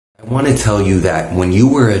I want to tell you that when you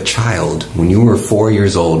were a child, when you were 4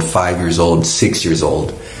 years old, 5 years old, 6 years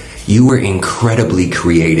old, you were incredibly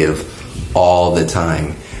creative all the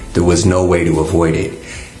time. There was no way to avoid it.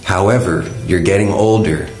 However, you're getting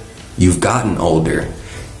older, you've gotten older,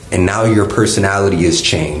 and now your personality has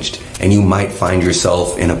changed, and you might find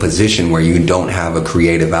yourself in a position where you don't have a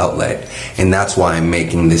creative outlet. And that's why I'm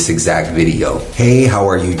making this exact video. Hey, how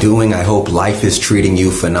are you doing? I hope life is treating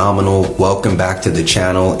you phenomenal. Welcome back to the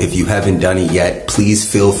channel. If you haven't done it yet,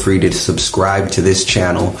 please feel free to subscribe to this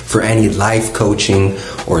channel for any life coaching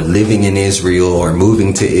or living in Israel or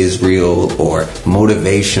moving to Israel or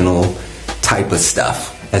motivational type of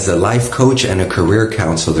stuff. As a life coach and a career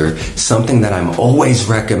counselor, something that I'm always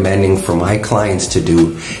recommending for my clients to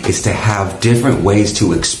do is to have different ways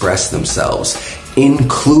to express themselves,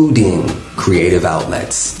 including creative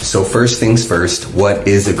outlets. So first things first, what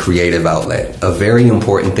is a creative outlet? A very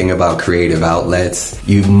important thing about creative outlets,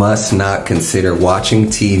 you must not consider watching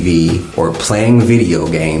TV or playing video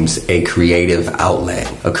games a creative outlet.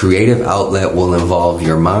 A creative outlet will involve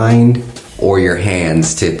your mind or your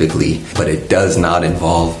hands typically, but it does not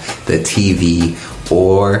involve the TV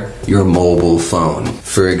or your mobile phone.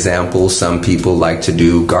 For example, some people like to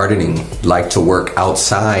do gardening, like to work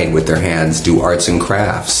outside with their hands, do arts and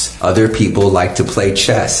crafts. Other people like to play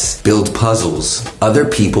chess, build puzzles. Other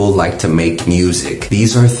people like to make music.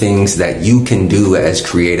 These are things that you can do as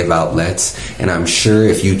creative outlets, and I'm sure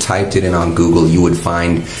if you typed it in on Google, you would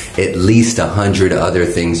find at least 100 other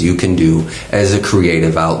things you can do as a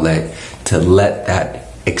creative outlet to let that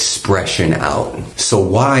expression out. So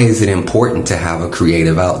why is it important to have a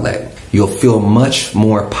creative outlet? You'll feel much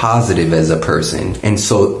more positive as a person. And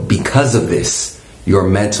so because of this, your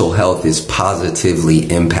mental health is positively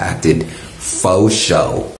impacted. Faux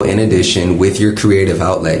show. In addition, with your creative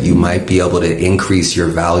outlet, you might be able to increase your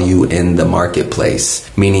value in the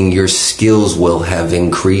marketplace, meaning your skills will have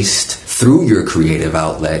increased through your creative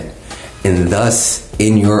outlet, and thus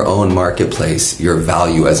in your own marketplace, your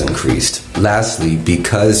value has increased. Lastly,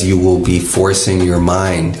 because you will be forcing your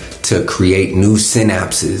mind to create new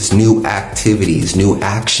synapses, new activities, new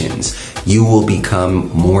actions, you will become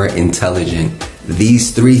more intelligent.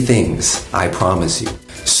 These three things, I promise you.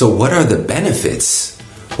 So what are the benefits?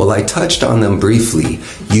 Well, I touched on them briefly.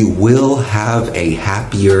 You will have a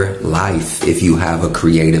happier life if you have a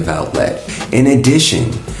creative outlet. In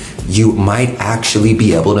addition, you might actually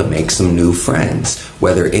be able to make some new friends,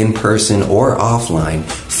 whether in person or offline,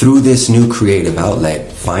 through this new creative outlet.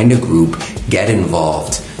 Find a group, get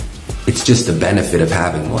involved. It's just a benefit of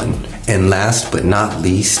having one. And last but not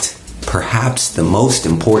least, perhaps the most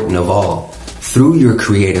important of all, through your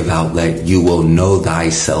creative outlet, you will know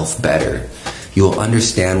thyself better. You'll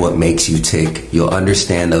understand what makes you tick. You'll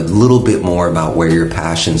understand a little bit more about where your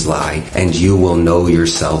passions lie, and you will know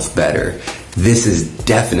yourself better. This is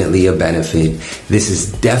definitely a benefit. This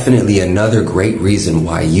is definitely another great reason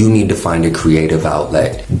why you need to find a creative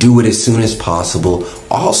outlet. Do it as soon as possible.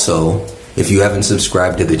 Also, if you haven't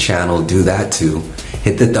subscribed to the channel, do that too.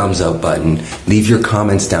 Hit the thumbs up button, leave your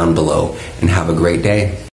comments down below, and have a great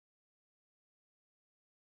day.